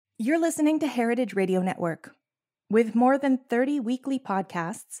You're listening to Heritage Radio Network. With more than 30 weekly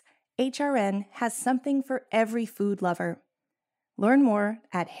podcasts, HRN has something for every food lover. Learn more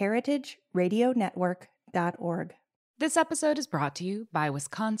at heritageradionetwork.org. This episode is brought to you by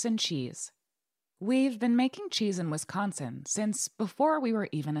Wisconsin Cheese. We've been making cheese in Wisconsin since before we were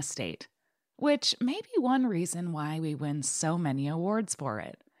even a state, which may be one reason why we win so many awards for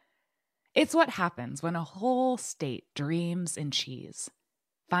it. It's what happens when a whole state dreams in cheese.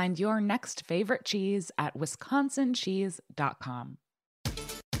 Find your next favorite cheese at wisconsincheese.com.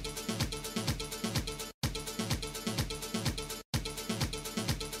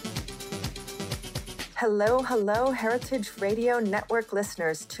 Hello, Heritage Radio Network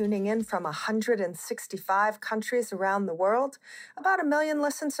listeners tuning in from 165 countries around the world, about 1 million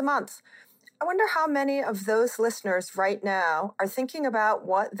listens a month. I wonder how many of those listeners right now are thinking about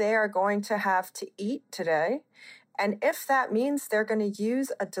what they are going to have to eat today, and if that means they're going to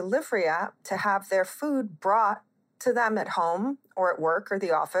use a delivery app to have their food brought to them at home or at work or the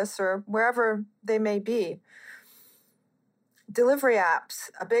office or wherever they may be. Delivery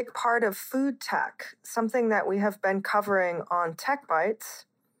apps, a big part of food tech, something that we have been covering on Tech Bites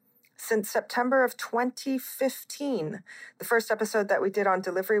since September of 2015. The first episode that we did on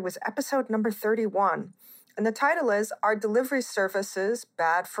delivery was episode number 31. And the title is, Are Delivery Services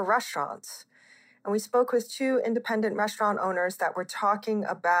Bad for Restaurants? And we spoke with two independent restaurant owners that were talking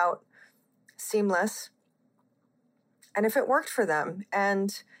about Seamless and if it worked for them.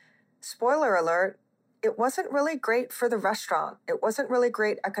 And spoiler alert, it wasn't really great for the restaurant. It wasn't really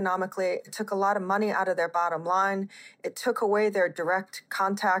great economically. It took a lot of money out of their bottom line. It took away their direct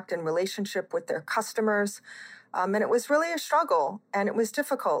contact and relationship with their customers. And it was really a struggle and it was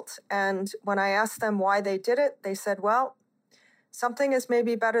difficult. And when I asked them why they did it, they said, well, something is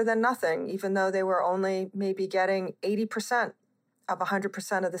maybe better than nothing, even though they were only maybe getting 80% of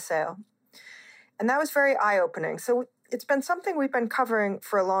 100% of the sale. And that was very eye-opening. So it's been something we've been covering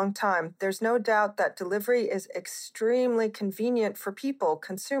for a long time. There's no doubt that delivery is extremely convenient for people,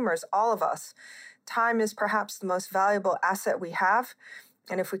 consumers, all of us. Time is perhaps the most valuable asset we have.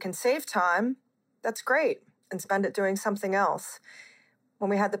 And if we can save time, that's great, and spend it doing something else. When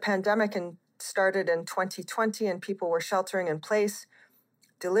we had the pandemic and started in 2020 and people were sheltering in place,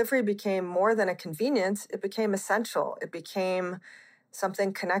 delivery became more than a convenience. It became essential. It became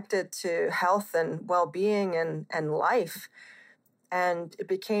something connected to health and well-being and life. And it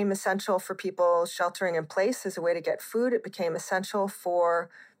became essential for people sheltering in place as a way to get food. It became essential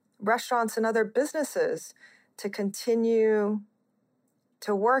for restaurants and other businesses to continue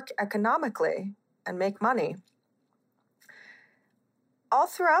to work economically and make money. All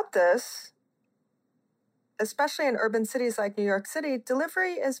throughout this, especially in urban cities like New York City,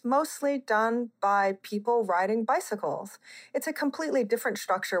 delivery is mostly done by people riding bicycles. It's a completely different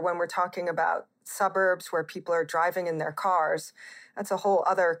structure when we're talking about suburbs where people are driving in their cars. That's a whole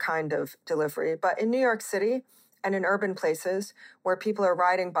other kind of delivery. But in New York City and in urban places where people are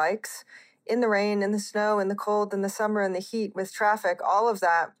riding bikes, in the rain, in the snow, in the cold, in the summer, in the heat, with traffic, all of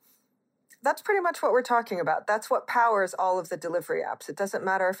that, that's pretty much what we're talking about. That's what powers all of the delivery apps. It doesn't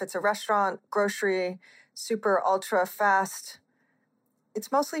matter if it's a restaurant, grocery, super ultra fast.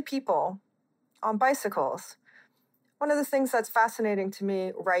 It's mostly people on bicycles. One of the things that's fascinating to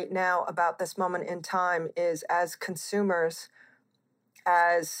me right now about this moment in time is, as consumers,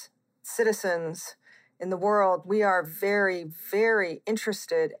 as citizens in the world, we are very, very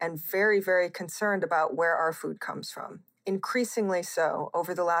interested and very, very concerned about where our food comes from. Increasingly so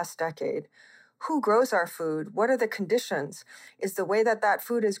over the last decade. Who grows our food? What are the conditions? Is the way that that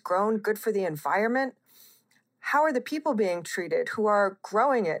food is grown good for the environment? How are the people being treated who are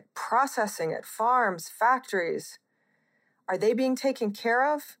growing it, processing it, farms, factories? Are they being taken care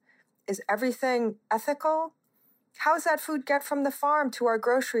of? Is everything ethical? How does that food get from the farm to our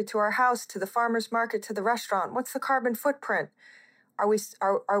grocery, to our house, to the farmer's market, to the restaurant? What's the carbon footprint? Are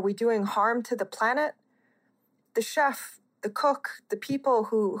we doing harm to the planet? The chef, the cook, the people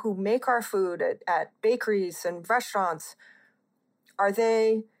who make our food at bakeries and restaurants, are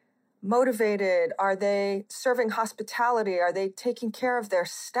they motivated? Are they serving hospitality? Are they taking care of their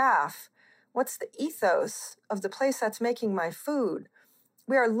staff? What's the ethos of the place that's making my food?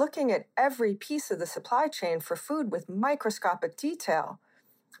 We are looking at every piece of the supply chain for food with microscopic detail.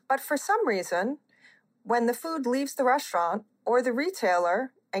 But for some reason, when the food leaves the restaurant or the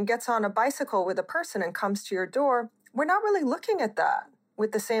retailer and gets on a bicycle with a person and comes to your door, we're not really looking at that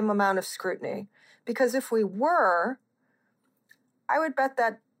with the same amount of scrutiny. Because if we were, I would bet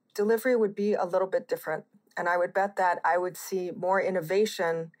that delivery would be a little bit different. And I would bet that I would see more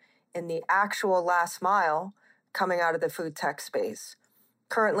innovation in the actual last mile coming out of the food tech space.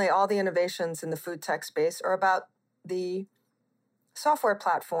 Currently, all the innovations in the food tech space are about the software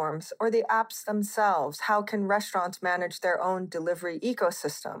platforms or the apps themselves. How can restaurants manage their own delivery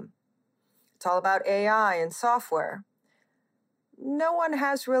ecosystem? It's all about AI and software. No one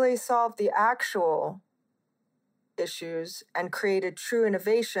has really solved the actual issues and created true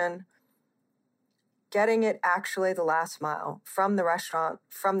innovation, getting it actually the last mile from the restaurant,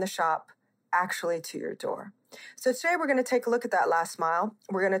 from the shop, actually to your door. So today we're going to take a look at that last mile.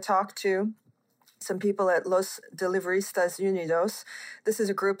 We're going to talk to some people at Los Deliveristas Unidos. This is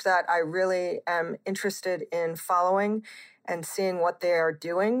a group that I really am interested in following and seeing what they are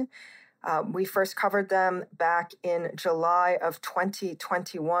doing. We first covered them back in July of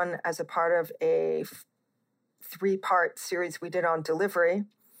 2021 as a part of a three-part series we did on delivery.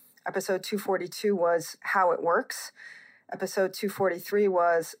 Episode 242 was How It Works. Episode 243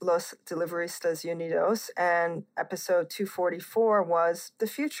 was Los Deliveristas Unidos. And episode 244 was The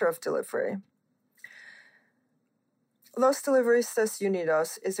Future of Delivery. Los Deliveristas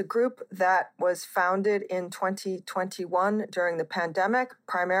Unidos is a group that was founded in 2021 during the pandemic,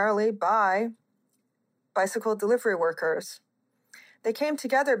 primarily by bicycle delivery workers. They came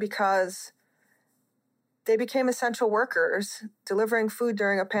together because they became essential workers. Delivering food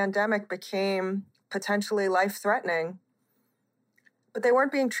during a pandemic became potentially life-threatening, but they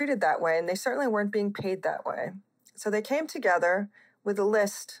weren't being treated that way, and they certainly weren't being paid that way. So they came together with a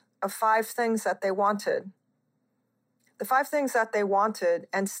list of 5 things that they wanted. The 5 things that they wanted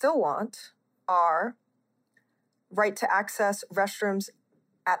and still want are right to access restrooms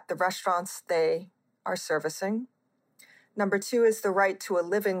at the restaurants they are servicing. Number 2 is the right to a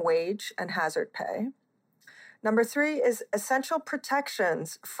living wage and hazard pay. Number 3 is essential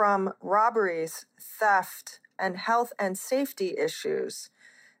protections from robberies, theft, and health and safety issues.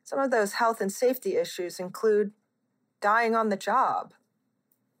 Some of those health and safety issues include dying on the job.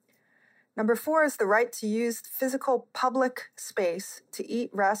 Number 4 is the right to use physical public space to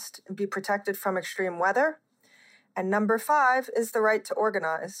eat, rest, and be protected from extreme weather. And number 5 is the right to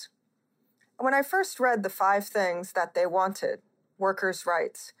organize. When I first read the 5 things that they wanted, workers'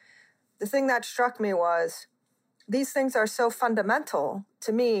 rights, the thing that struck me was these things are so fundamental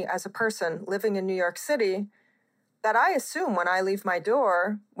to me as a person living in New York City that I assume when I leave my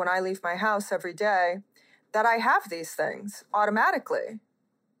door, when I leave my house every day, that I have these things automatically.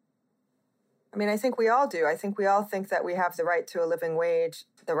 I mean, I think we all do. I think we all think that we have the right to a living wage,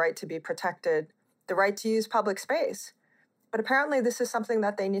 the right to be protected, the right to use public space. But apparently this is something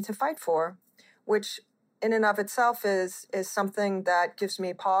that they need to fight for, which in and of itself is something that gives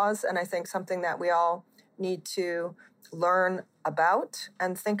me pause, and I think something that we all need to learn about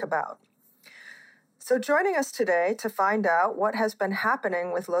and think about. So joining us today to find out what has been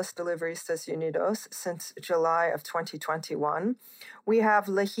happening with Los Deliveristas Unidos since July of 2021, we have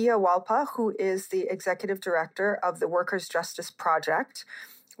Lehia Walpa, who is the executive director of the Workers' Justice Project,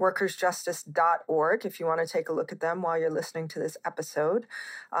 workersjustice.org, if you want to take a look at them while you're listening to this episode.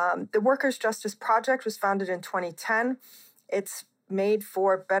 The Workers' Justice Project was founded in 2010. It's made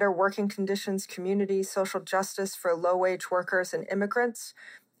for better working conditions, community, social justice for low-wage workers and immigrants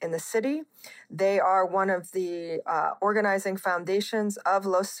in the city. They are one of the organizing foundations of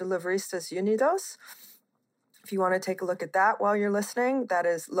Los Deliveristas Unidos. If you want to take a look at that while you're listening, that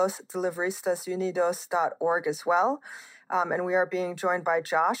is losdeliveristasunidos.org as well. And we are being joined by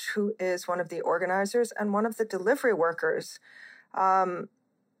Josh, who is one of the organizers and one of the delivery workers.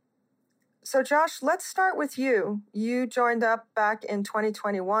 So Josh, let's start with you. You joined up back in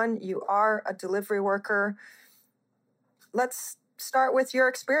 2021. You are a delivery worker. Let's start with your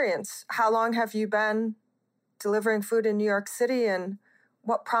experience. How long have you been delivering food in New York City, and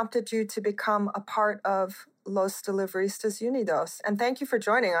what prompted you to become a part of Los Deliveristas Unidos? And thank you for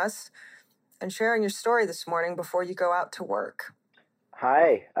joining us and sharing your story this morning before you go out to work.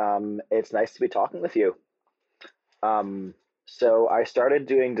 Hi, it's nice to be talking with you. So I started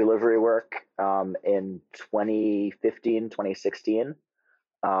doing delivery work in 2015, 2016.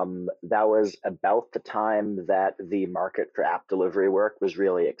 That was about the time that the market for app delivery work was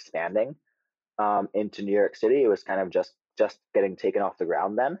really expanding into New York City. It was kind of just getting taken off the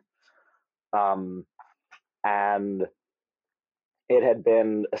ground then. And it had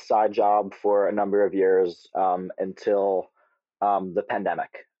been a side job for a number of years until the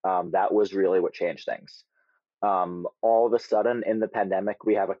pandemic. That was really what changed things. All of a sudden in the pandemic,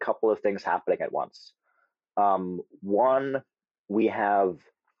 we have a couple of things happening at once. One, we have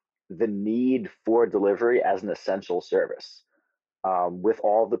the need for delivery as an essential service. With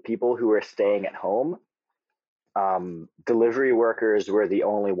all the people who are staying at home, delivery workers were the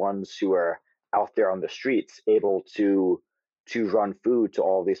only ones who are out there on the streets able to to run food to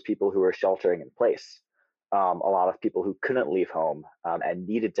all these people who were sheltering in place. A lot of people who couldn't leave home and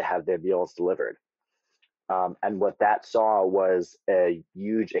needed to have their meals delivered. And what that saw was a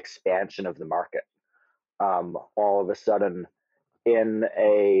huge expansion of the market. All of a sudden, in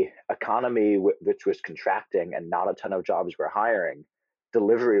a economy which was contracting and not a ton of jobs were hiring,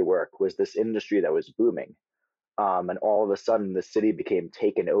 delivery work was this industry that was booming. And all of a sudden, the city became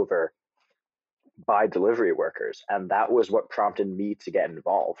taken over by delivery workers. And that was what prompted me to get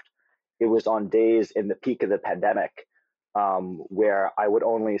involved. It was on days in the peak of the pandemic where I would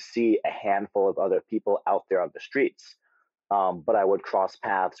only see a handful of other people out there on the streets. But I would cross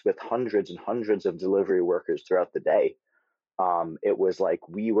paths with hundreds and hundreds of delivery workers throughout the day. It was like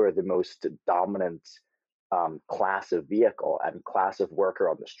we were the most dominant class of vehicle and class of worker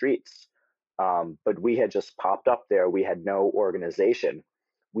on the streets. But we had just popped up there. We had no organization.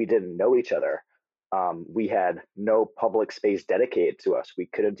 We didn't know each other. We had no public space dedicated to us. We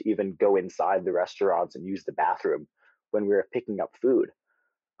couldn't even go inside the restaurants and use the bathroom when we were picking up food.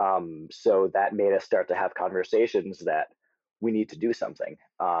 So that made us start to have conversations that we need to do something.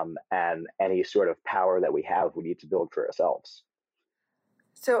 And any sort of power that we have, we need to build for ourselves.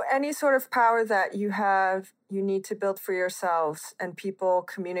 So any sort of power that you have, you need to build for yourselves, and people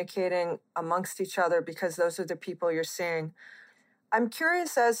communicating amongst each other because those are the people you're seeing. I'm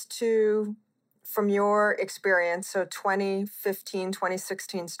curious as to, from your experience, so 2015,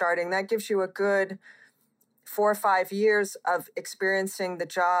 2016 starting, that gives you a good 4 or 5 years of experiencing the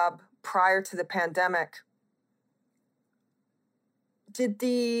job prior to the pandemic. Did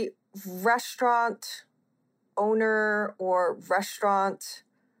the restaurant owner or restaurant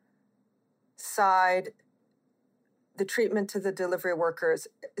side, the treatment to the delivery workers,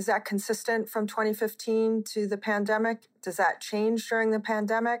 is that consistent from 2015 to the pandemic? Does that change during the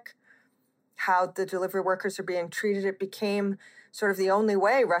pandemic? How the delivery workers are being treated? It became sort of the only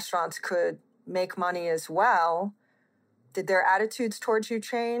way restaurants could make money as well. Did their attitudes towards you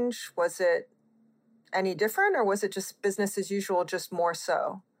change? Was it any different, or was it just business as usual, just more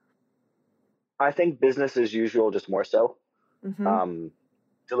so? I think business as usual, just more so. Mm-hmm.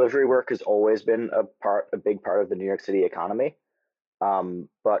 Delivery work has always been a big part of the New York City economy.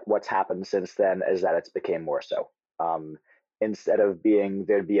 But what's happened since then is that it's became more so. Instead of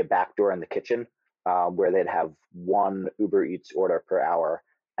there'd be a back door in the kitchen where they'd have one Uber Eats order per hour,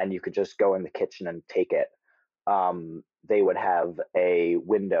 and you could just go in the kitchen and take it. They would have a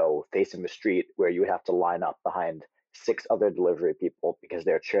window facing the street where you would have to line up behind 6 other delivery people because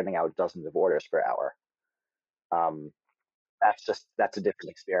they're churning out dozens of orders per hour. That's a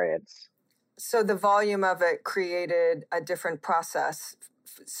different experience. So the volume of it created a different process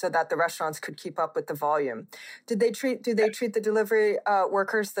so that the restaurants could keep up with the volume. Do they treat the delivery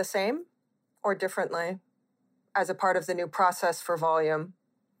workers the same or differently as a part of the new process for volume?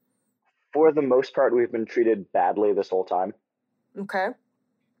 For the most part, we've been treated badly this whole time. Okay.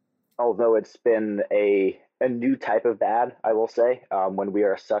 Although it's been a new type of bad, I will say, when we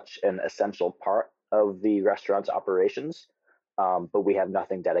are such an essential part of the restaurant's operations, but we have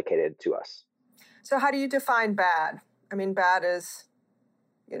nothing dedicated to us. So how do you define bad? I mean, bad is,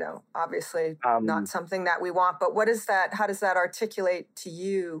 obviously not something that we want, but what is that? How does that articulate to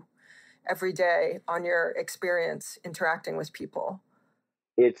you every day on your experience interacting with people?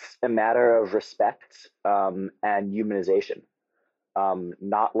 It's a matter of respect and humanization.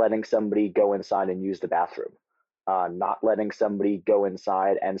 Not letting somebody go inside and use the bathroom, not letting somebody go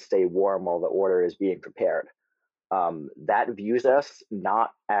inside and stay warm while the order is being prepared. That views us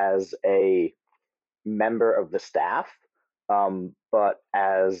not as a member of the staff, but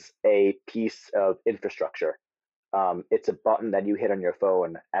as a piece of infrastructure. It's a button that you hit on your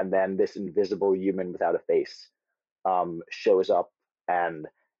phone, and then this invisible human without a face shows up. And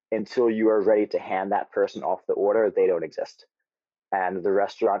until you are ready to hand that person off the order, they don't exist. And the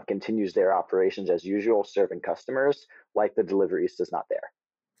restaurant continues their operations as usual, serving customers like the deliveryista is not there.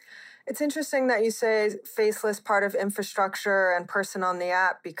 It's interesting that you say faceless part of infrastructure and person on the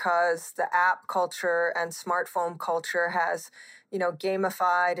app, because the app culture and smartphone culture has,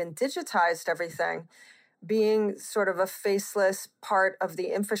 gamified and digitized everything. Being sort of a faceless part of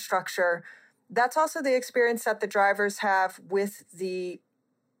the infrastructure, that's also the experience that the drivers have with the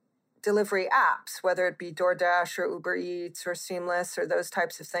delivery apps, whether it be DoorDash or Uber Eats or Seamless or those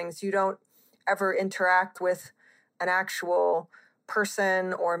types of things. You don't ever interact with an actual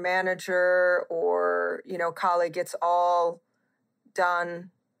person or manager or, colleague. It's all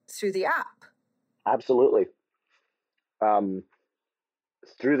done through the app. Absolutely.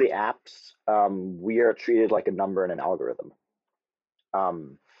 Through the apps, we are treated like a number in an algorithm.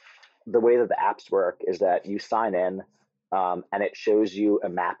 The way that the apps work is that you sign in, and it shows you a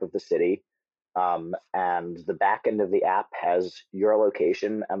map of the city. And the back end of the app has your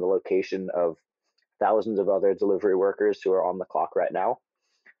location and the location of thousands of other delivery workers who are on the clock right now.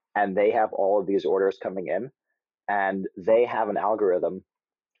 And they have all of these orders coming in, and they have an algorithm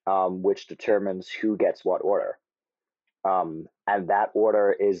which determines who gets what order. And that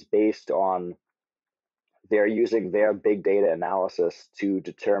order is based on, they're using their big data analysis to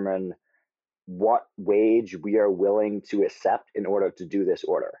determine what wage we are willing to accept in order to do this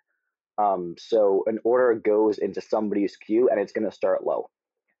order. So an order goes into somebody's queue and it's going to start low.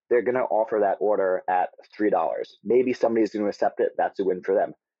 They're going to offer that order at $3. Maybe somebody's going to accept it. That's a win for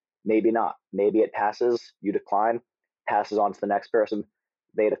them. Maybe not. Maybe it passes, you decline, passes on to the next person.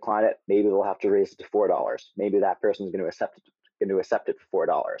 They decline it. Maybe they'll have to raise it to $4. Maybe that person's going to accept it for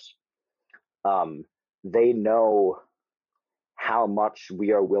 $4. They know how much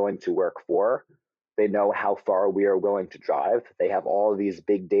we are willing to work for. They know how far we are willing to drive. They have all of these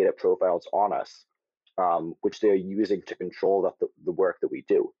big data profiles on us, which they're using to control the work that we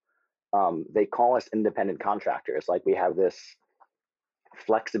do. They call us independent contractors. Like, we have this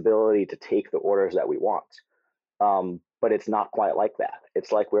flexibility to take the orders that we want. But it's not quite like that.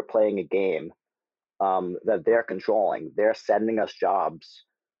 It's like we're playing a game that they're controlling. They're sending us jobs.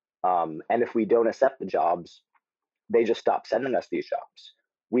 And if we don't accept the jobs, they just stop sending us these jobs.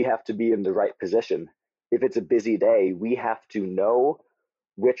 We have to be in the right position. If it's a busy day, we have to know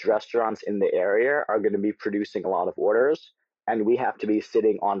which restaurants in the area are going to be producing a lot of orders. And we have to be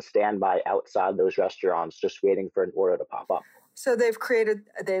sitting on standby outside those restaurants, just waiting for an order to pop up. So they've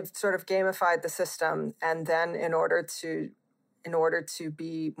sort of gamified the system. And then in order to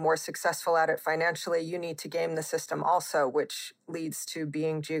be more successful at it financially, you need to game the system also, which leads to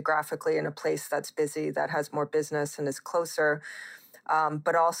being geographically in a place that's busy, that has more business and is closer.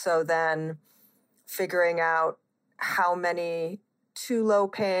 But also then figuring out how many too low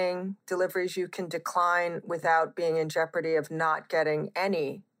paying deliveries you can decline without being in jeopardy of not getting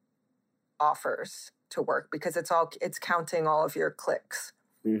any offers to work, because it's counting all of your clicks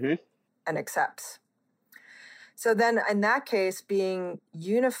and accepts. So then in that case, being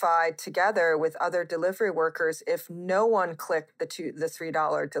unified together with other delivery workers, if no one clicked the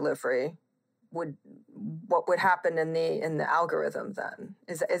 $3 delivery, what would happen in the algorithm then?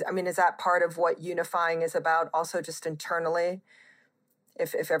 Is that part of what unifying is about, also just internally?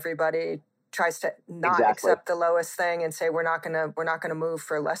 If everybody tries to not accept the lowest thing and say we're not gonna move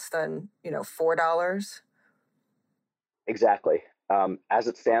for less than $4. Exactly. As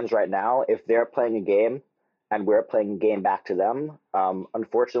it stands right now, if they're playing a game and we're playing a game back to them,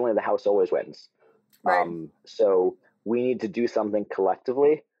 unfortunately the house always wins. Right. So we need to do something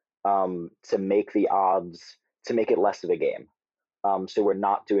collectively to make it less of a game. So we're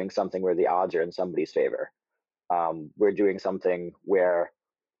not doing something where the odds are in somebody's favor. We're doing something where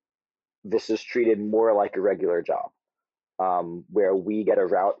this is treated more like a regular job, where we get a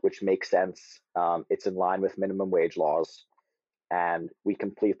route which makes sense. It's in line with minimum wage laws, and we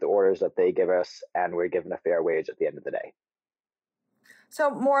complete the orders that they give us, and we're given a fair wage at the end of the day. So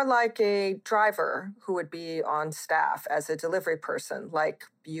more like a driver who would be on staff as a delivery person, like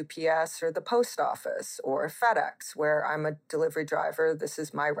UPS or the post office or FedEx, where I'm a delivery driver. This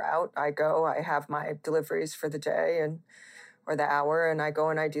is my route. I go, I have my deliveries for the day or the hour, and I go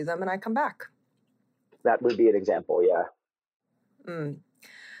and I do them and I come back. That would be an example, yeah.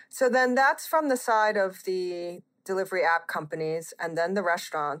 So then that's from the side of the delivery app companies, and then the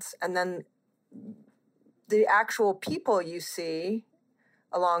restaurants, and then the actual people you see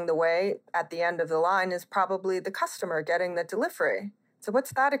along the way at the end of the line is probably the customer getting the delivery. So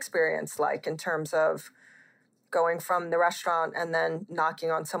what's that experience like in terms of going from the restaurant and then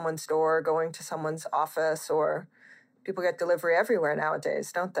knocking on someone's door, going to someone's office? Or people get delivery everywhere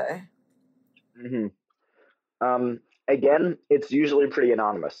nowadays, don't they? Again, it's usually pretty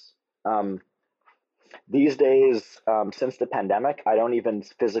anonymous. These days, since the pandemic, I don't even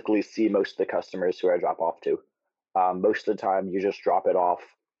physically see most of the customers who I drop off to. Most of the time, you just drop it off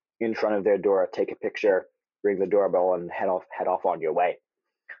in front of their door, take a picture, ring the doorbell, and head off on your way.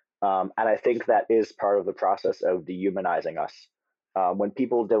 And I think that is part of the process of dehumanizing us. When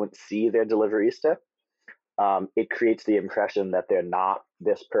people don't see their deliverista, it creates the impression that they're not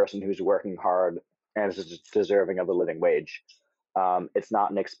this person who's working hard and is deserving of a living wage. It's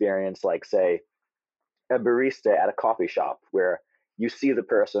not an experience like, say, a barista at a coffee shop, where you see the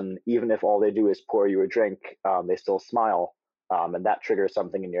person, even if all they do is pour you a drink, they still smile. And that triggers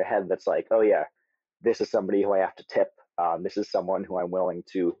something in your head that's like, oh yeah, this is somebody who I have to tip. This is someone who I'm willing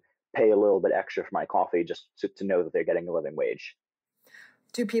to pay a little bit extra for my coffee just to know that they're getting a living wage.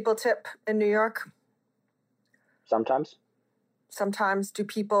 Do people tip in New York? Sometimes. Sometimes. Do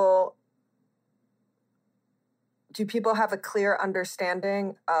people have a clear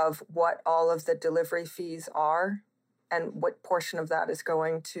understanding of what all of the delivery fees are and what portion of that is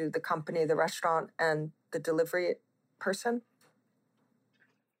going to the company, the restaurant, and the delivery person?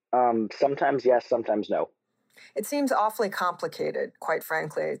 Sometimes yes, sometimes no. It seems awfully complicated, quite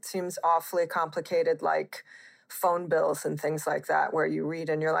frankly. It seems awfully complicated, like phone bills and things like that, where you read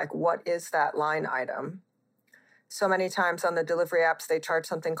and you're like, what is that line item? So many times on the delivery apps, they charge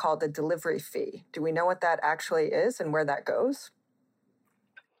something called the delivery fee. Do we know what that actually is and where that goes?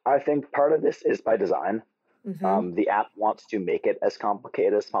 I think part of this is by design. Mm-hmm. The app wants to make it as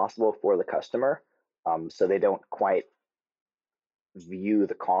complicated as possible for the customer, so they don't quite view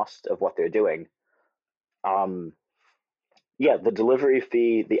the cost of what they're doing. Um, yeah, the delivery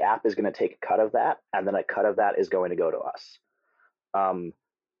fee, the app is going to take a cut of that, and then a cut of that is going to go to us.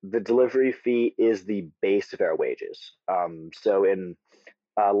 The delivery fee is the base of our wages. So in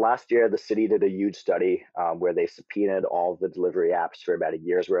last year, the city did a huge study where they subpoenaed all the delivery apps for about a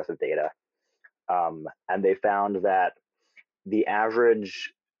year's worth of data. And they found that the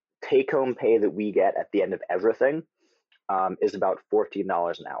average take home pay that we get at the end of everything is about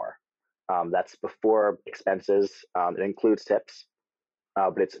 $14 an hour. That's before expenses. It includes tips,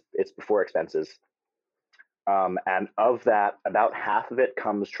 but it's before expenses. And of that, about half of it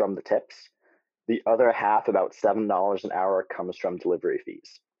comes from the tips. The other half, about $7 an hour, comes from delivery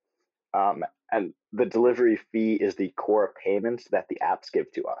fees. And the delivery fee is the core payment that the apps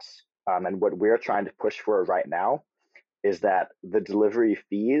give to us. And what we're trying to push for right now is that the delivery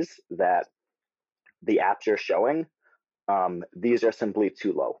fees that the apps are showing, these are simply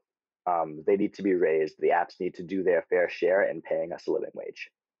too low. They need to be raised. The apps need to do their fair share in paying us a living wage.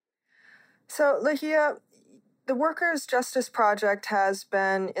 So, Lahia, the Workers' Justice Project has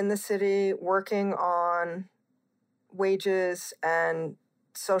been in the city working on wages and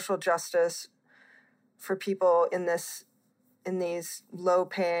social justice for people in these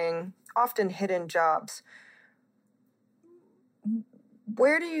low-paying, often hidden jobs.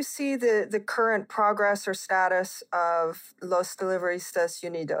 Where do you see the current progress or status of Los Deliveristas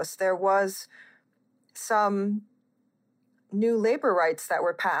Unidos? There was some new labor rights that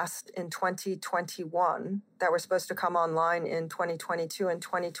were passed in 2021 that were supposed to come online in 2022 and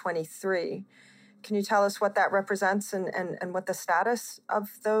 2023. Can you tell us what that represents and what the status of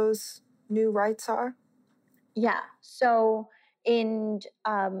those new rights are? Yeah. So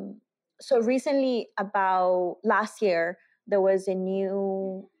recently, about last year, there was a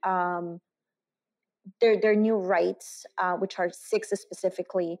new their new rights, which are 6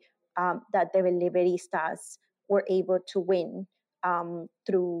 specifically, that the deliveristas were able to win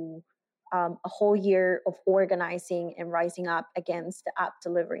through a whole year of organizing and rising up against the app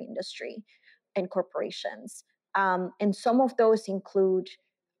delivery industry and corporations. And some of those include,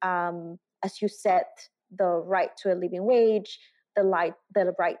 as you said, the right to a living wage, the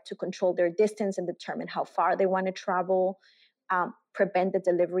right to control their distance and determine how far they want to travel, prevent the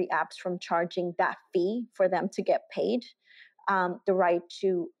delivery apps from charging that fee for them to get paid, the right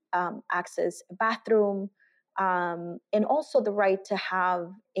to access a bathroom, and also the right to have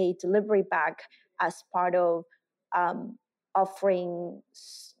a delivery bag as part of offering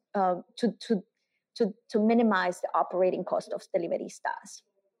to minimize the operating cost of deliveristas.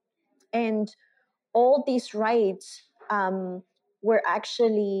 And all these rights were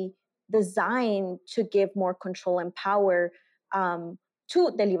actually designed to give more control and power to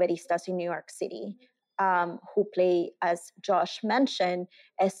deliveristas in New York City, who play, as Josh mentioned,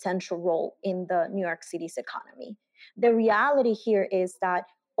 a central role in the New York City's economy. The reality here is that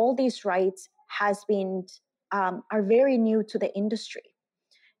all these rights are very new to the industry.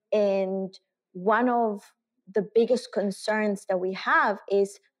 And one of the biggest concerns that we have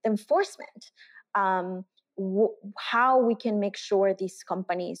is the enforcement. How we can make sure these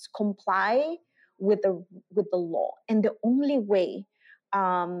companies comply with the law. And the only way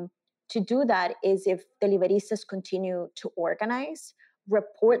to do that is if deliveristas continue to organize,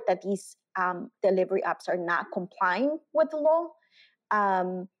 report that these delivery apps are not complying with the law.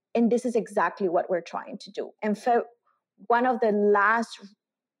 And this is exactly what we're trying to do. And so one of the last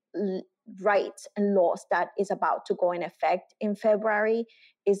rights and laws that is about to go in effect in February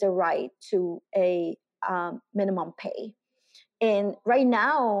is the right to a minimum pay. And right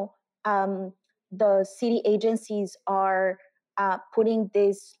now, the city agencies are putting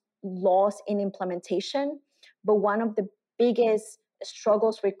these laws in implementation. But one of the biggest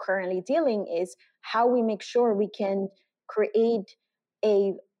struggles we're currently dealing is how we make sure we can create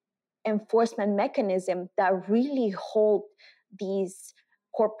a enforcement mechanism that really hold these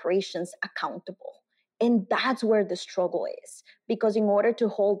corporations accountable. And that's where the struggle is, because in order to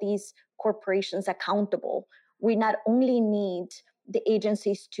hold these corporations accountable, we not only need the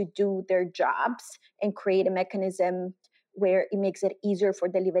agencies to do their jobs and create a mechanism where it makes it easier for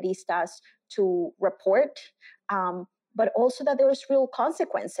deliveristas to report, but also that there's real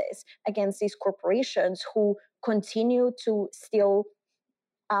consequences against these corporations who continue to steal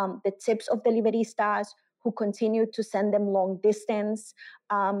the tips of deliveristas, who continue to send them long distance.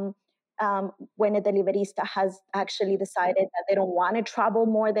 When a deliverista has actually decided that they don't want to travel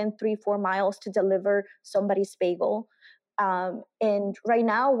more than 3-4 miles to deliver somebody's bagel. And right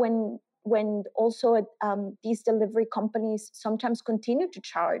now, when also these delivery companies sometimes continue to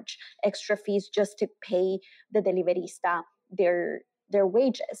charge extra fees just to pay the deliverista their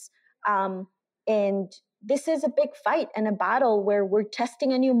wages. And this is a big fight and a battle where we're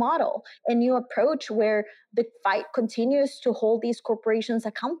testing a new model, a new approach where the fight continues to hold these corporations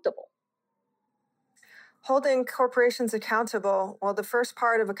accountable. Holding corporations accountable, well, the first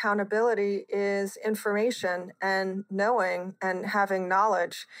part of accountability is information and knowing and having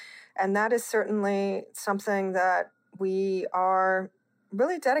knowledge. And that is certainly something that we are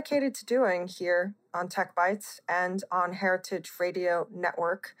really dedicated to doing here on Tech Bites and on Heritage Radio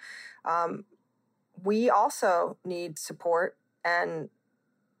Network. We also need support and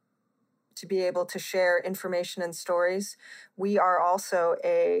to be able to share information and stories. We are also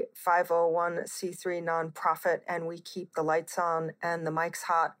a 501c3 nonprofit, and we keep the lights on and the mics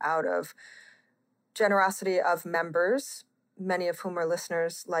hot out of generosity of members, many of whom are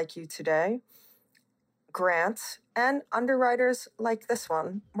listeners like you today, grants, and underwriters like this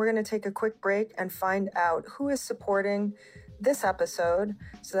one. We're going to take a quick break and find out who is supporting this episode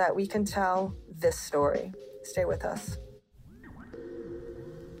so that we can tell this story. Stay with us.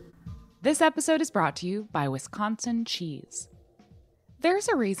 This episode is brought to you by Wisconsin Cheese. There's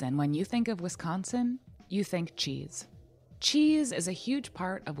a reason when you think of Wisconsin, you think cheese. Cheese is a huge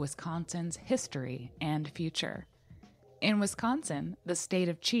part of Wisconsin's history and future. In Wisconsin, the state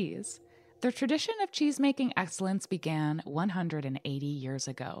of cheese, the tradition of cheese-making excellence began 180 years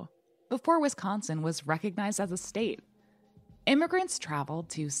ago, before Wisconsin was recognized as a state. Immigrants traveled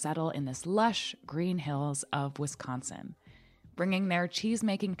to settle in this lush green hills of Wisconsin, bringing their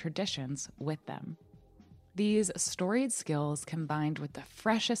cheese-making traditions with them. These storied skills, combined with the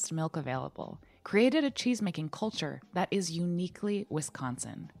freshest milk available, created a cheese-making culture that is uniquely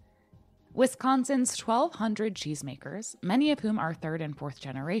Wisconsin. Wisconsin's 1,200 cheesemakers, many of whom are third and fourth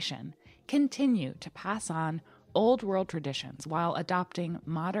generation, continue to pass on old world traditions while adopting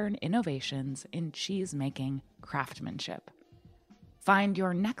modern innovations in cheese-making craftsmanship. Find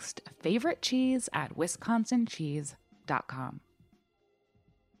your next favorite cheese at wisconsincheese.com.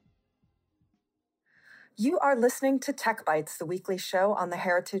 You are listening to Tech Bites, the weekly show on the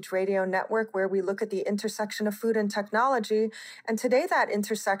Heritage Radio Network, where we look at the intersection of food and technology. And today that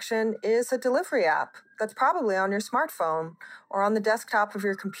intersection is a delivery app that's probably on your smartphone or on the desktop of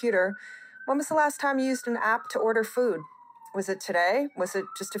your computer. When was the last time you used an app to order food? Was it today? Was it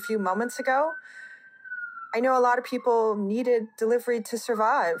just a few moments ago? I know a lot of people needed delivery to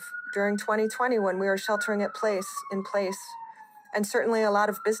survive during 2020 when we were sheltering in place. And certainly a lot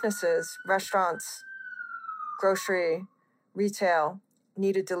of businesses, restaurants, grocery, retail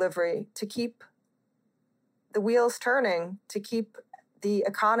needed delivery to keep the wheels turning, to keep the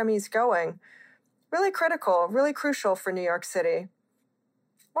economies going. Really critical, really crucial for New York City.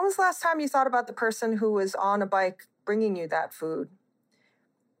 When was the last time you thought about the person who was on a bike bringing you that food?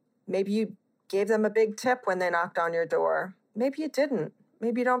 Maybe you gave them a big tip when they knocked on your door. Maybe you didn't.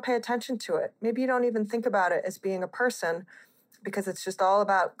 Maybe you don't pay attention to it. Maybe you don't even think about it as being a person because it's just all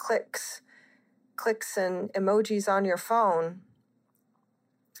about clicks and emojis on your phone.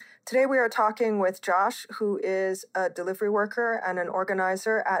 Today we are talking with Josh, who is a delivery worker and an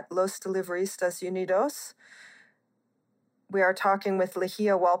organizer at Los Deliveristas Unidos. We are talking with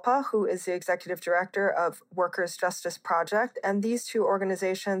Lehia Walpa, who is the executive director of Workers' Justice Project, and these two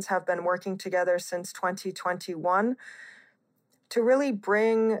organizations have been working together since 2021 to really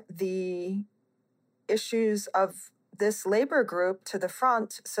bring the issues of this labor group to the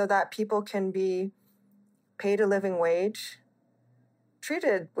front so that people can be paid a living wage,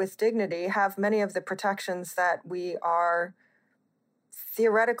 treated with dignity, have many of the protections that we are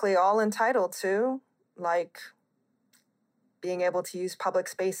theoretically all entitled to, like being able to use public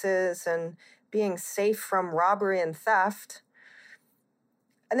spaces and being safe from robbery and theft.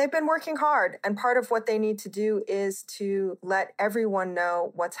 And they've been working hard. And part of what they need to do is to let everyone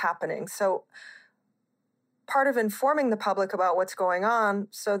know what's happening. So part of informing the public about what's going on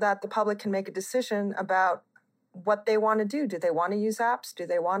so that the public can make a decision about what they want to do. Do they want to use apps? Do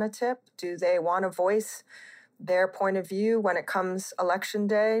they want to tip? Do they want to voice their point of view when it comes election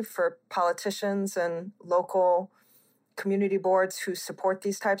day for politicians and local community boards who support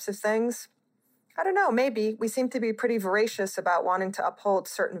these types of things? I don't know, maybe. We seem to be pretty voracious about wanting to uphold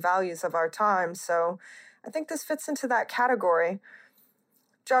certain values of our time. So I think this fits into that category.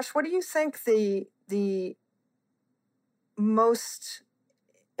 Josh, what do you think the most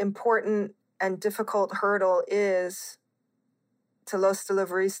important and difficult hurdle is to Los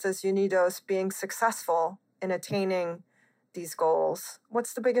Deliveristas Unidos being successful in attaining these goals?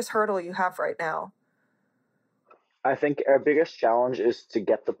 What's the biggest hurdle you have right now? I think our biggest challenge is to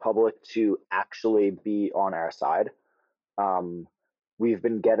get the public to actually be on our side. We've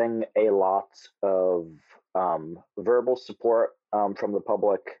been getting a lot of verbal support from the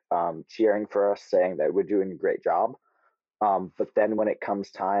public, cheering for us, saying that we're doing a great job. But then when it comes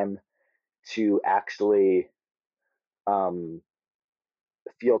time to actually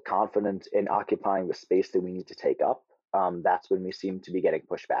feel confident in occupying the space that we need to take up, that's when we seem to be getting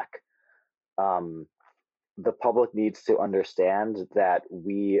pushback. The public needs to understand that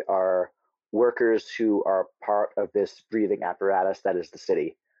we are workers who are part of this breathing apparatus that is the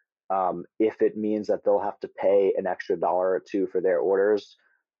city. If it means that they'll have to pay an extra $1 or $2 for their orders,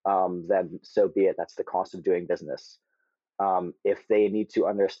 then so be it. That's the cost of doing business. If they need to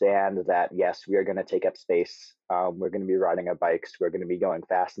understand that, yes, we are going to take up space, we're going to be riding our bikes, we're going to be going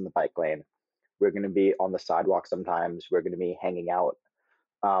fast in the bike lane, we're going to be on the sidewalk sometimes, we're going to be hanging out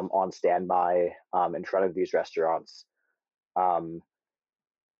on standby in front of these restaurants.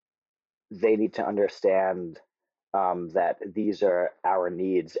 They need to understand that these are our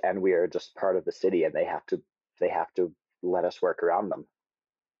needs and we are just part of the city, and they have to let us work around them.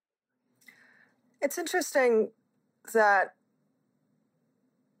 It's interesting that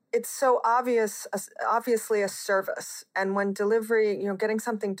it's so obviously a service, and when delivery, getting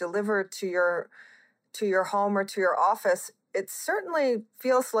something delivered to your home or to your office, it certainly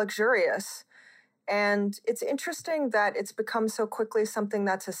feels luxurious. And it's interesting that it's become so quickly something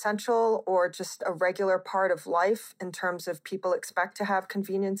that's essential or just a regular part of life in terms of people expect to have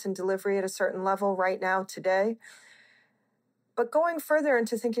convenience and delivery at a certain level right now today. But going further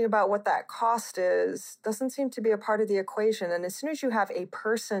into thinking about what that cost is doesn't seem to be a part of the equation. And as soon as you have a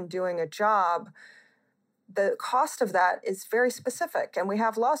person doing a job, the cost of that is very specific, and we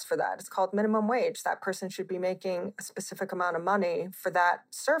have laws for that. It's called minimum wage. That person should be making a specific amount of money for that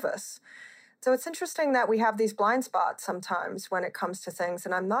service. So it's interesting that we have these blind spots sometimes when it comes to things,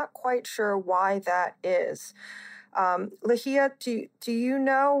 and I'm not quite sure why that is. Lahia, do you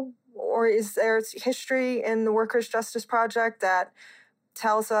know, or is there history in the Workers' Justice Project that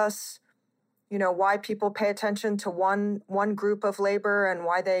tells us, why people pay attention to one group of labor and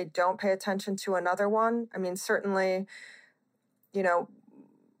why they don't pay attention to another one? I mean, certainly,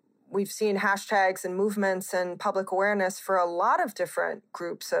 we've seen hashtags and movements and public awareness for a lot of different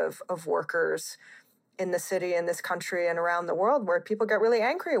groups of workers in the city, in this country, and around the world, where people get really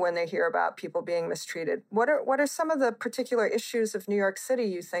angry when they hear about people being mistreated. What are some of the particular issues of New York City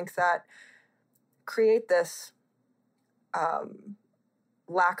you think that create this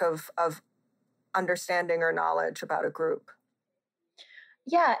lack of understanding or knowledge about a group?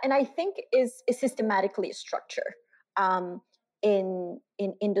 Yeah, and I think is systematically a structure. In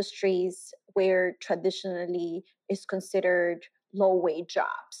industries where traditionally is considered low wage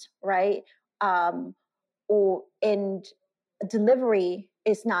jobs, right? And delivery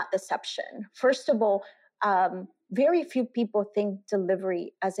is not deception. First of all, very few people think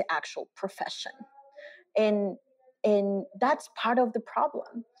delivery as an actual profession, and that's part of the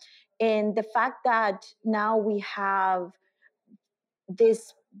problem. And the fact that now we have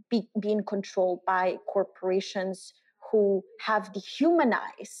this being controlled by corporations who have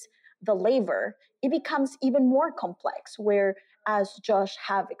dehumanized the labor, it becomes even more complex, where, as Josh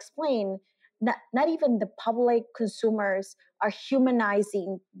have explained, not even the public consumers are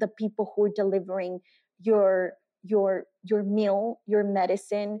humanizing the people who are delivering your meal, your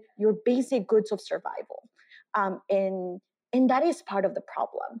medicine, your basic goods of survival. And that is part of the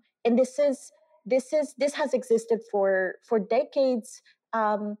problem. And this has existed for decades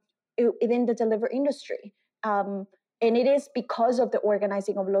within the delivery industry. And it is because of the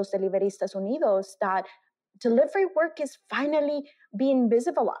organizing of Los Deliveristas Unidos that delivery work is finally being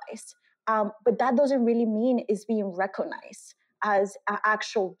visibilized. But that doesn't really mean it's being recognized as an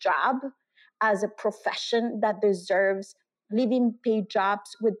actual job, as a profession that deserves living paid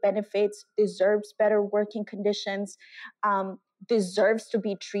jobs with benefits, deserves better working conditions. deserves to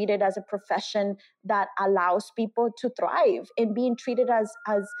be treated as a profession that allows people to thrive, and being treated as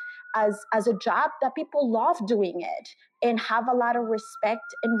a job that people love doing it and have a lot of respect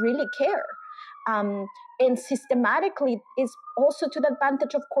and really care. And systematically is also to the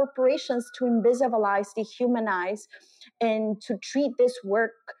advantage of corporations to invisibilize, dehumanize, and to treat this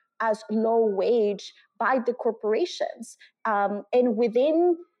work as low wage by the corporations. And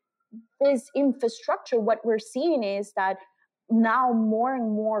within this infrastructure, what we're seeing is that now more and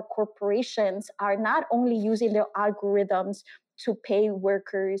more corporations are not only using their algorithms to pay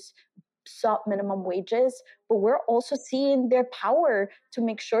workers sub minimum wages, but we're also seeing their power to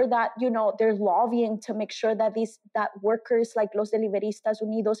make sure that, you know, they're lobbying to make sure that that workers like Los Deliveristas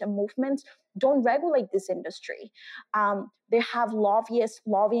Unidos and movements don't regulate this industry. They have lobbyists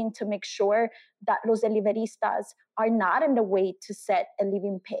lobbying to make sure that Los Deliveristas are not in the way to set a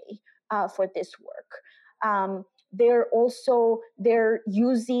living pay for this work. They're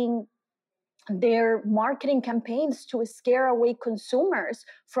using their marketing campaigns to scare away consumers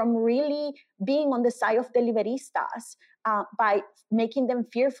from really being on the side of deliveristas by making them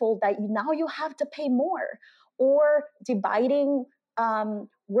fearful that now you have to pay more, or dividing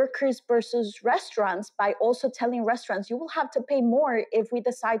workers versus restaurants by also telling restaurants you will have to pay more if we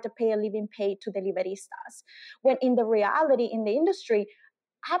decide to pay a living pay to deliveristas, when in the reality in the industry,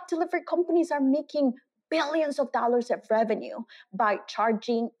 app delivery companies are making billions of dollars of revenue by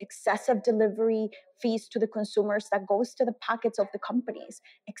charging excessive delivery fees to the consumers that goes to the pockets of the companies,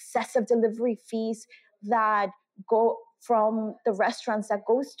 excessive delivery fees that go from the restaurants that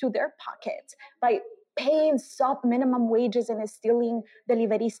goes to their pockets, by paying sub minimum wages and stealing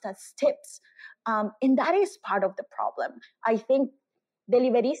deliveristas tips. And that is part of the problem. I think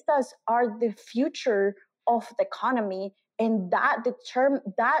deliveristas are the future of the economy, and that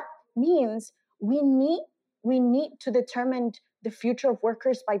means we need to determine the future of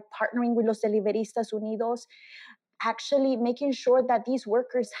workers by partnering with Los Deliveristas Unidos, actually making sure that these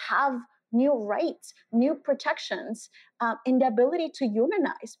workers have new rights, new protections, and the ability to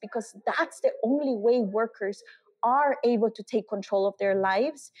unionize, because that's the only way workers are able to take control of their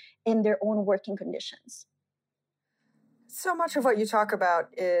lives and their own working conditions. So much of what you talk about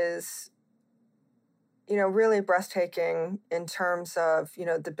is, really breathtaking in terms of,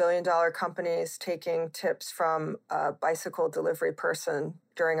 the billion-dollar companies taking tips from a bicycle delivery person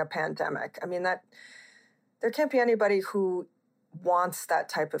during a pandemic. I mean, there can't be anybody who wants that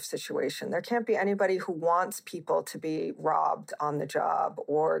type of situation. There can't be anybody who wants people to be robbed on the job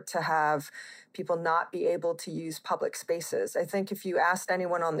or to have people not be able to use public spaces. I think if you asked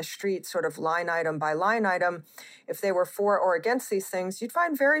anyone on the street, sort of line item by line item, if they were for or against these things, you'd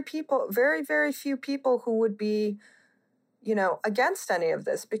find very, very few people who would be, against any of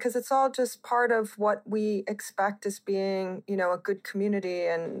this, because it's all just part of what we expect as being, a good community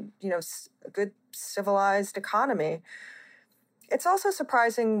and, a good civilized economy. It's also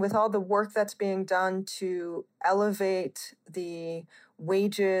surprising with all the work that's being done to elevate the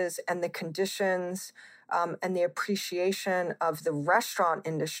wages and the conditions and the appreciation of the restaurant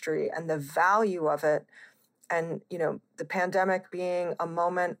industry and the value of it. And, the pandemic being a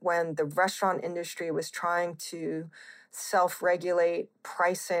moment when the restaurant industry was trying to self-regulate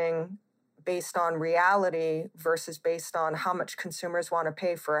pricing based on reality versus based on how much consumers want to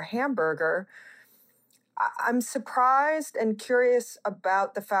pay for a hamburger. I'm surprised and curious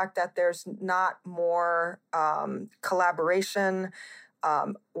about the fact that there's not more collaboration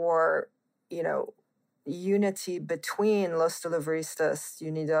or, unity between Los Deliveristas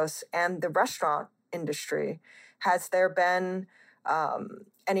Unidos and the restaurant industry. Has there been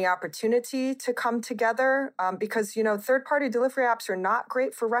any opportunity to come together? Because, third-party delivery apps are not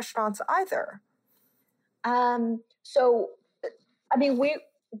great for restaurants either.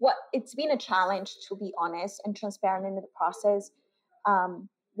 It's been a challenge, to be honest and transparent in the process,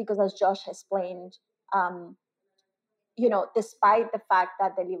 because as Josh explained, despite the fact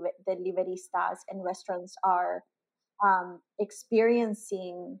that the deliveristas and restaurants are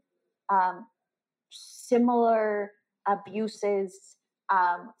experiencing similar abuses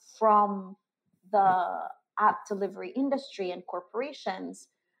from the app delivery industry and corporations,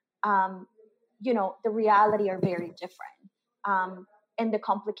 the reality are very different. And the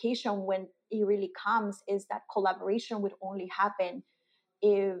complication when it really comes is that collaboration would only happen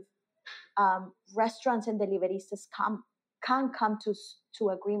if restaurants and deliveristas can come to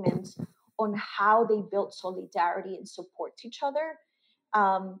agreements on how they build solidarity and support each other.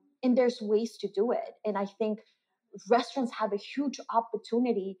 And there's ways to do it. And I think restaurants have a huge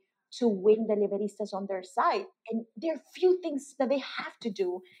opportunity to win deliveristas on their side. And there are few things that they have to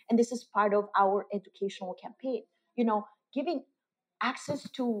do. And this is part of our educational campaign, giving access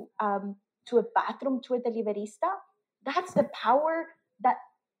to a bathroom to a deliverista. That's the power that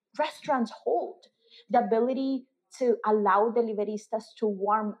restaurants hold. The ability to allow deliveristas to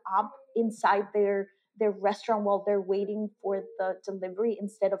warm up inside their restaurant while they're waiting for the delivery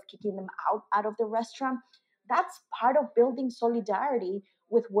instead of kicking them out of the restaurant. That's part of building solidarity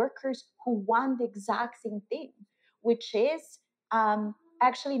with workers who want the exact same thing, which is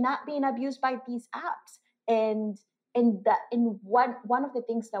actually not being abused by these apps. And one of the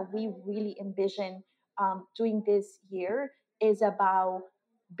things that we really envision doing this year is about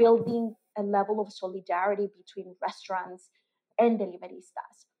building a level of solidarity between restaurants and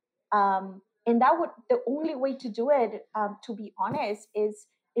deliveristas. And the only way to do it, to be honest, is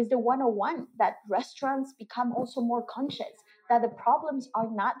the 101, that restaurants become also more conscious that the problems are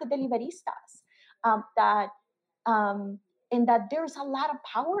not the deliveristas, that and that there's a lot of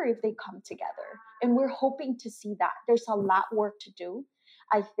power if they come together. And we're hoping to see that. There's a lot work to do.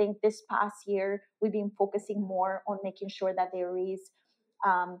 I think this past year, we've been focusing more on making sure that there is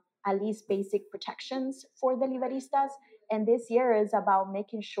at least basic protections for deliveristas. And this year is about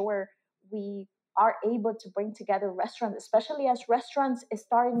making sure we are able to bring together restaurants, especially as restaurants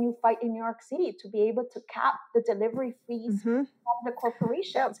start a new fight in New York City to be able to cap the delivery fees from the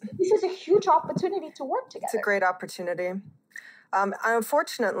corporations. Yep. This is a huge opportunity to work together. It's a great opportunity.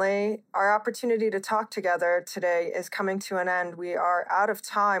 Unfortunately, our opportunity to talk together today is coming to an end. We are out of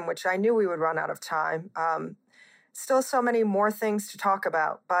time, which I knew we would run out of time. Still so many more things to talk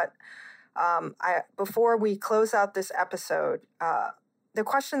about, but before we close out this episode, the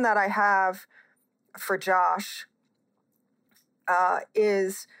question that I have for Josh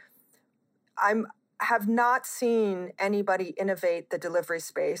is, have not seen anybody innovate the delivery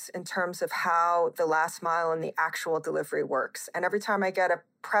space in terms of how the last mile and the actual delivery works. And every time I get a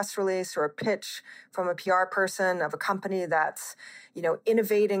press release or a pitch from a PR person of a company that's,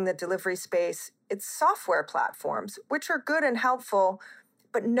 innovating the delivery space, it's software platforms, which are good and helpful,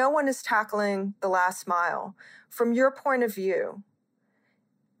 but no one is tackling the last mile. From your point of view,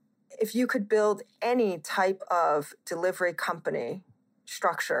 if you could build any type of delivery company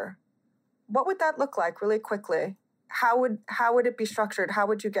structure, what would that look like really quickly? How would it be structured? How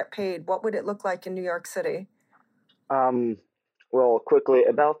would you get paid? What would it look like in New York City? Well, quickly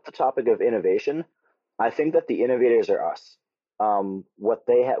about the topic of innovation, I think that the innovators are us. What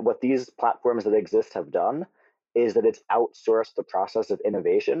these platforms that exist have done is that it's outsourced the process of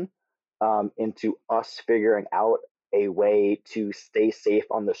innovation into us figuring out a way to stay safe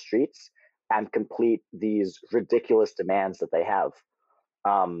on the streets and complete these ridiculous demands that they have.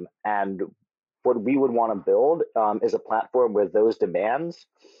 And what we would want to build is a platform where those demands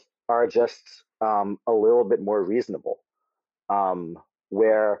are just a little bit more reasonable,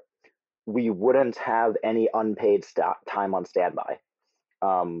 where we wouldn't have any unpaid time on standby,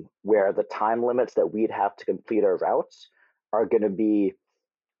 where the time limits that we'd have to complete our routes are going to be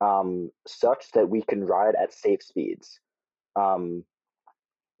such that we can ride at safe speeds,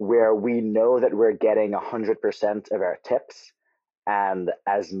 where we know that we're getting 100% of our tips and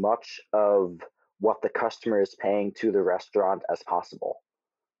as much of what the customer is paying to the restaurant as possible.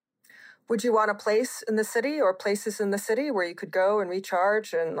 Would you want a place in the city or places in the city where you could go and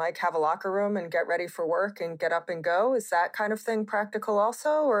recharge and have a locker room and get ready for work and get up and go? Is that kind of thing practical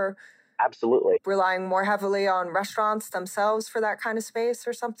also, or absolutely relying more heavily on restaurants themselves for that kind of space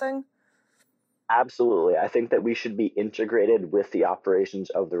or something? Absolutely. I think that we should be integrated with the operations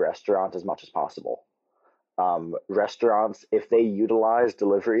of the restaurant as much as possible. Restaurants, if they utilize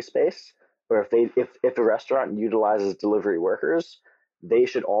delivery space, or if a restaurant utilizes delivery workers, they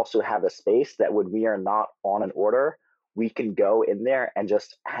should also have a space that when we are not on an order, we can go in there and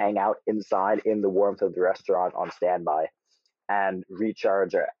just hang out inside in the warmth of the restaurant on standby and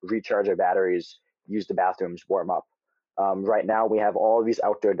recharge our batteries, use the bathrooms, warm up. Right now, we have all of these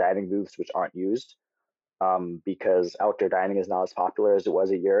outdoor dining booths which aren't used because outdoor dining is not as popular as it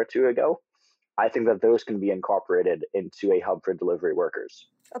was a year or two ago. I think that those can be incorporated into a hub for delivery workers.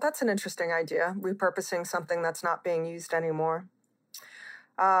 Oh, that's an interesting idea, repurposing something that's not being used anymore.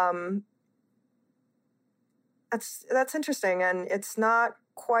 That's interesting, and it's not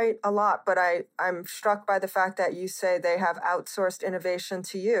quite a lot, but I'm struck by the fact that you say they have outsourced innovation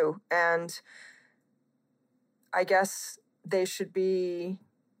to you, and I guess they should be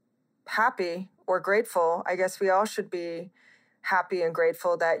happy or grateful. I guess we all should be happy and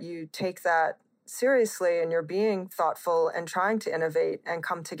grateful that you take that seriously and you're being thoughtful and trying to innovate and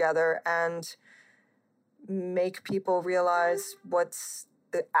come together and make people realize what's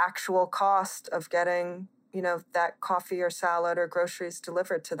the actual cost of getting, that coffee or salad or groceries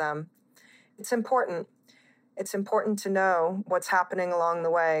delivered to them. It's important. It's important to know what's happening along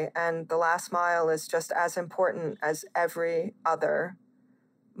the way, and the last mile is just as important as every other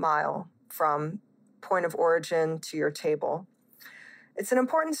mile from point of origin to your table. It's an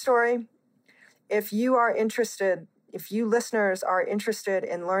important story. If you listeners are interested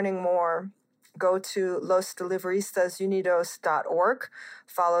in learning more, go to losdeliveristasunidos.org.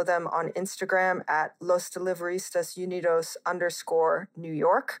 Follow them on Instagram at losdeliveristasunidos_New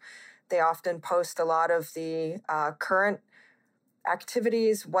York. They often post a lot of the current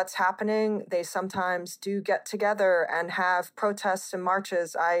activities, what's happening. They sometimes do get together and have protests and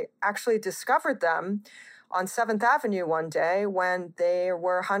marches. I actually discovered them on 7th Avenue one day when there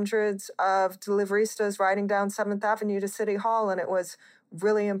were hundreds of deliveristas riding down 7th Avenue to City Hall, and it was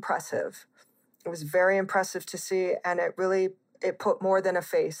really impressive. It was very impressive to see, and it put more than a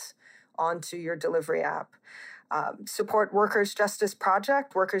face onto your delivery app. Support Workers' Justice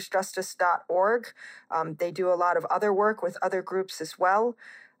Project, workersjustice.org. They do a lot of other work with other groups as well.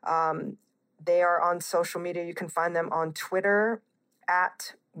 They are on social media. You can find them on Twitter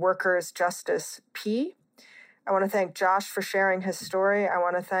at WorkersJusticeP. I want to thank Josh for sharing his story. I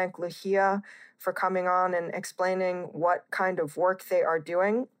want to thank Lucia for coming on and explaining what kind of work they are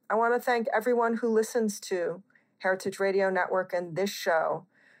doing. I want to thank everyone who listens to Heritage Radio Network and this show.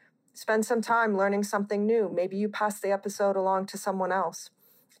 Spend some time learning something new. Maybe you pass the episode along to someone else.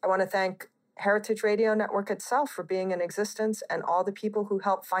 I want to thank Heritage Radio Network itself for being in existence and all the people who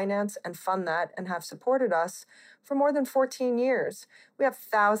help finance and fund that and have supported us for more than 14 years. We have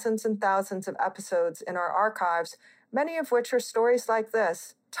thousands and thousands of episodes in our archives, many of which are stories like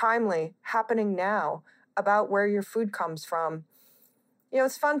this, timely, happening now, about where your food comes from. You know,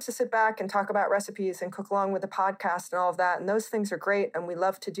 it's fun to sit back and talk about recipes and cook along with the podcast and all of that, and those things are great, and we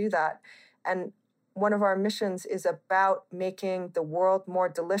love to do that. And one of our missions is about making the world more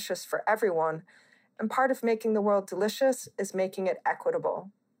delicious for everyone. And part of making the world delicious is making it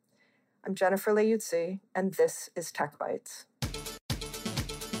equitable. I'm Jennifer Leuzzi, and this is Tech Bites.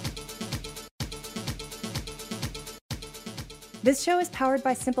 This show is powered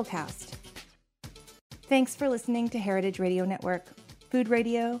by Simplecast. Thanks for listening to Heritage Radio Network, food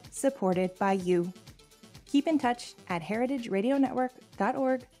radio supported by you. Keep in touch at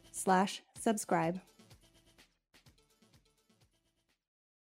heritageradionetwork.org/subscribe.